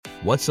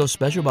What's so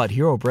special about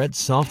Hero Bread's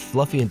soft,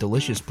 fluffy, and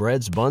delicious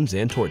breads, buns,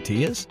 and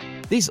tortillas?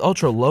 These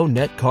ultra-low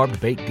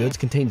net-carb baked goods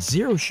contain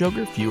zero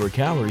sugar, fewer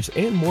calories,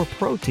 and more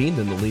protein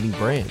than the leading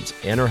brands,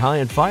 and are high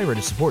in fiber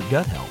to support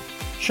gut health.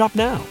 Shop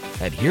now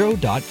at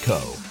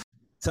Hero.co.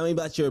 Tell me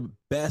about your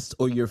best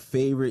or your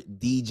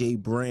favorite DJ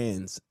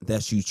brands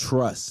that you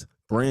trust.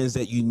 Brands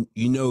that you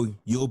know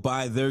you'll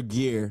buy their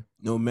gear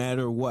no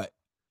matter what.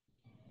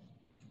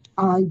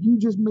 You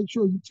just make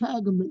sure you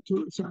tag them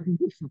into it so I can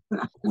get some.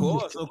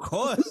 Of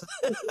course.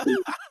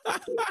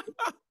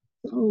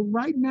 So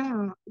right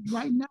now,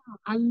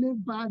 I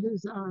live by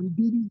this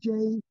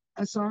DDJ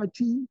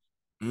SRT.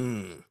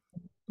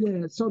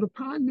 Yeah, so the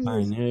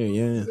Pioneers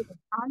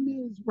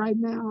right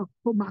now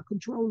for my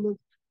controllers,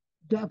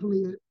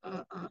 definitely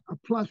a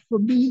plus for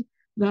me.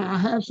 Now I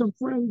have some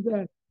friends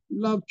that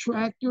love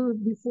Tractor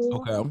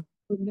before,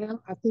 but now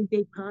I think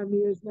they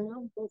Pioneers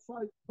now.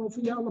 Both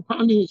of y'all are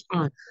Pioneers.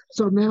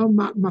 So now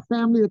my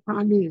family are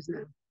Pioneers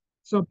now.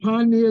 So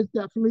Pioneers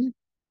definitely.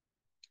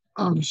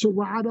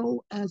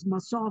 Serato as my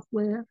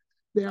software.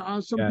 There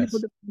are some people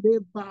that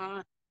live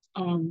by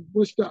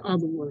what's the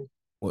other one?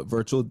 What,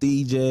 Virtual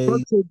DJ?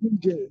 Virtual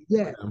DJ,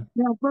 yeah.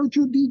 Now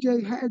Virtual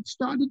DJ had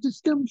started the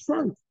stems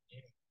first.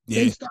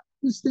 Yeah. They started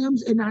the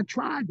stems and I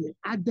tried it.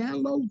 I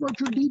downloaded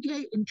Virtual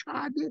DJ and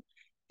tried it,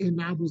 and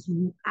I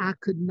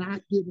could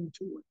not get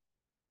into it.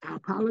 I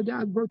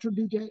apologize, Virtual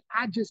DJ.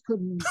 I just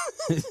couldn't go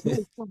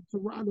from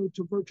Serato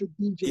to Virtual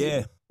DJ.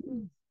 Yeah.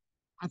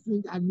 I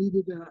think I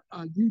needed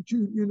a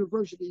YouTube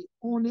University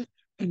on it,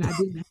 and I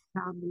didn't have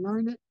time to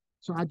learn it.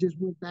 So I just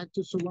went back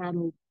to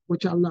Serato,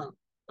 which I love.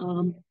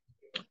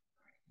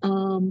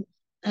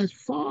 As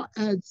far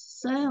as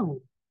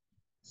sound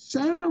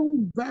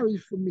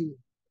varies for me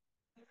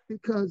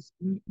because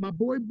my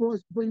boy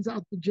brings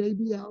out the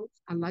JBLs.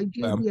 I like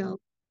JBL,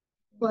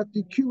 but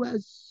the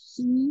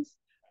QSCs,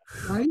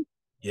 right?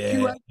 Yeah.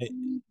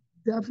 QSCs,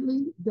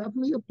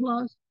 definitely a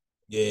plus.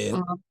 Yeah.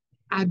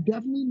 I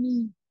definitely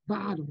need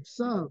bottom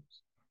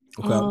subs.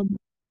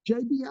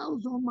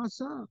 JBL's on my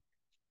sub.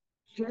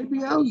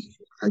 JBL's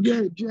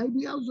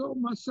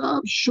on my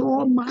sub.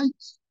 Shure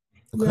mics.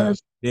 Okay.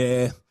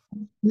 Yes.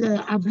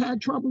 Yeah. I've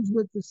had troubles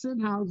with the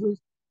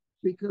Sennheisers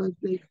because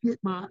they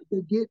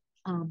get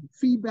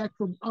feedback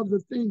from other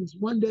things.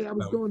 One day I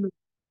was doing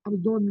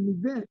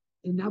an event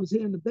and I was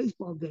hearing the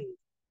baseball game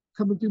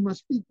coming through my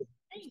speaker.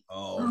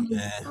 Oh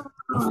man,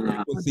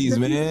 frequencies,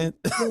 man.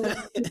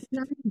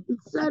 The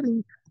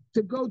setting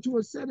to go to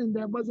a setting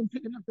that wasn't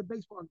picking up the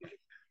baseball game,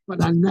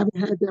 but I never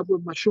had that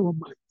with my Shure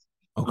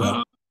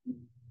mics.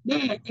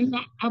 Yeah, and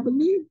I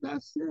believe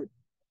that's it.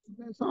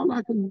 That's all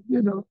I can,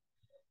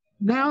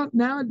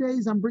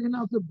 Nowadays, I'm bringing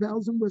out the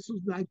bells and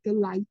whistles like the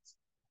lights,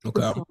 the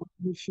fog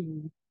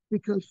machine,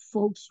 because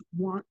folks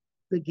want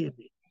the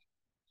gimmick.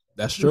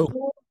 That's true.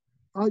 Before,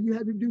 all you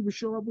had to do was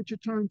show up with your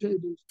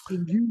turntables,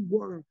 and you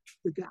were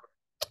the guy.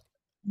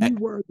 You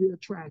were the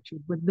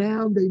attraction. But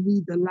now they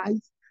need the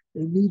lights,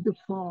 they need the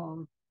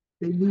fog,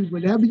 they need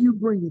whatever you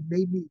bring it,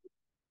 they need it.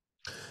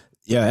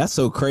 Yeah, that's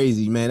so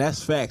crazy, man.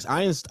 That's facts.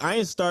 I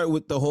didn't start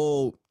with the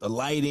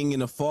lighting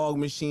and the fog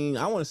machine.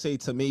 I want to say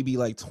to maybe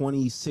like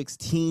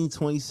 2016,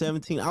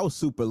 2017. I was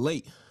super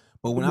late.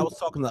 But when I was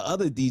talking to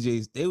other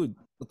DJs, they would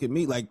look at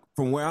me like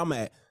from where I'm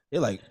at. They're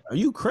like, "Are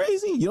you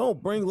crazy? You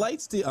don't bring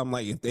lights to?" I'm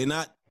like, if they're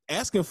not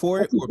asking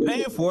for it or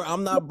paying for it,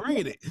 I'm not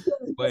bringing it.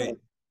 But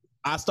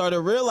I started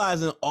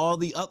realizing all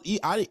the other.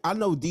 I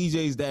know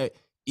DJs that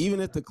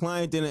even if the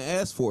client didn't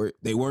ask for it,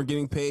 they weren't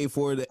getting paid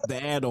for the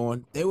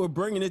add-on. They were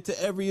bringing it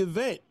to every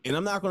event. And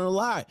I'm not going to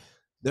lie,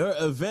 their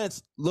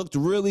events looked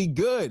really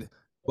good.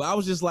 But I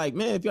was just like,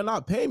 man, if you're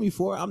not paying me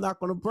for it, I'm not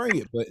going to bring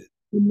it. But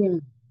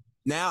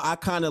now I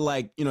kind of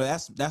like,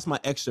 that's my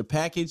extra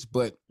package.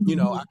 But,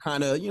 I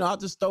kind of, I'll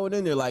just throw it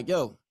in there like,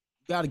 yo,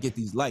 we got to get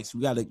these lights.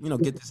 We got to,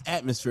 get this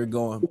atmosphere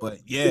going. But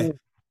yeah,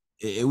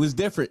 it was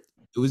different.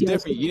 It was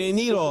different. You didn't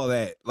need all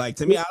that. Like,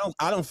 to me, I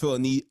don't feel a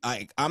need.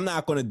 Like, I'm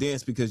not going to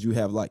dance because you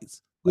have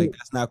lights. Like,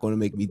 that's not going to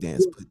make me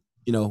dance. But,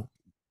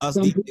 us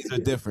DJs are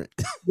different.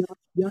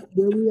 Where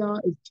we are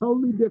is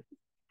totally different.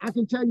 I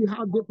can tell you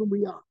how different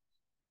we are.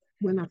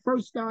 When I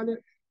first started,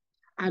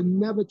 I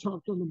never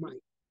talked on the mic.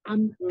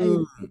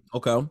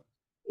 Okay.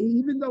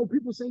 Even though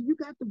people say, you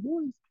got the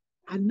voice,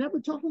 I never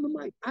talk on the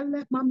mic. I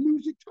let my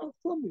music talk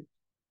for me.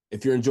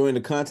 If you're enjoying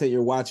the content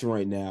you're watching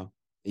right now,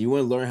 and you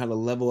want to learn how to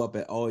level up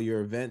at all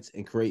your events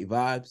and create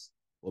vibes,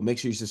 well, make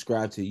sure you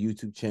subscribe to the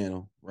YouTube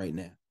channel right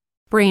now.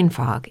 Brain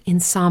fog,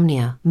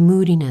 insomnia,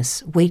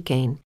 moodiness, weight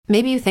gain.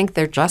 Maybe you think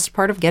they're just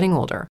part of getting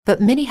older, but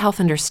MIDI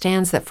Health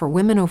understands that for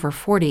women over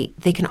 40,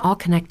 they can all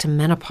connect to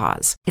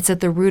menopause. It's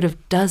at the root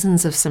of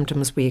dozens of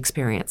symptoms we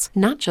experience,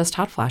 not just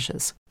hot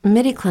flashes.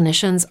 MIDI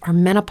clinicians are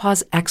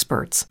menopause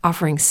experts,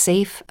 offering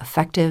safe,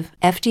 effective,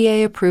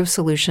 FDA-approved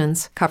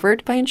solutions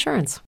covered by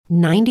insurance.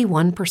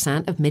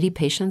 91% of MIDI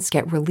patients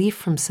get relief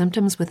from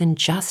symptoms within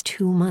just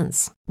 2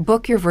 months.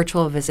 Book your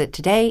virtual visit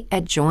today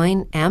at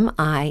joinmidi.com.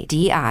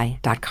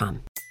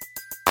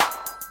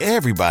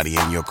 Everybody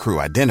in your crew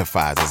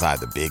identifies as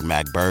either Big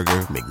Mac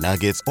Burger,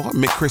 McNuggets, or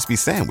McCrispy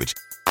Sandwich.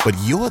 But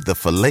you're the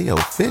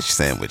Filet-O-Fish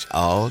Sandwich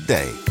all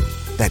day.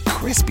 That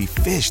crispy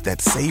fish,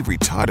 that savory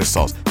tartar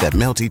sauce, that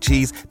melty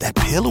cheese, that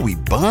pillowy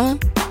bun.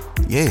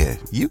 Yeah,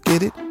 you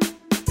get it.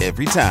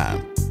 Every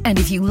time. And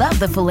if you love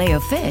the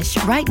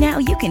Filet-O-Fish, right now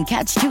you can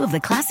catch 2 of the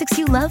classics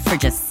you love for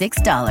just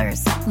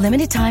 $6.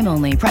 Limited time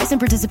only. Price and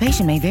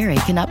participation may vary.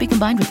 Cannot be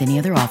combined with any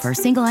other offer.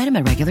 Single item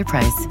at regular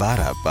price.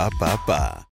 Ba-da-ba-ba-ba.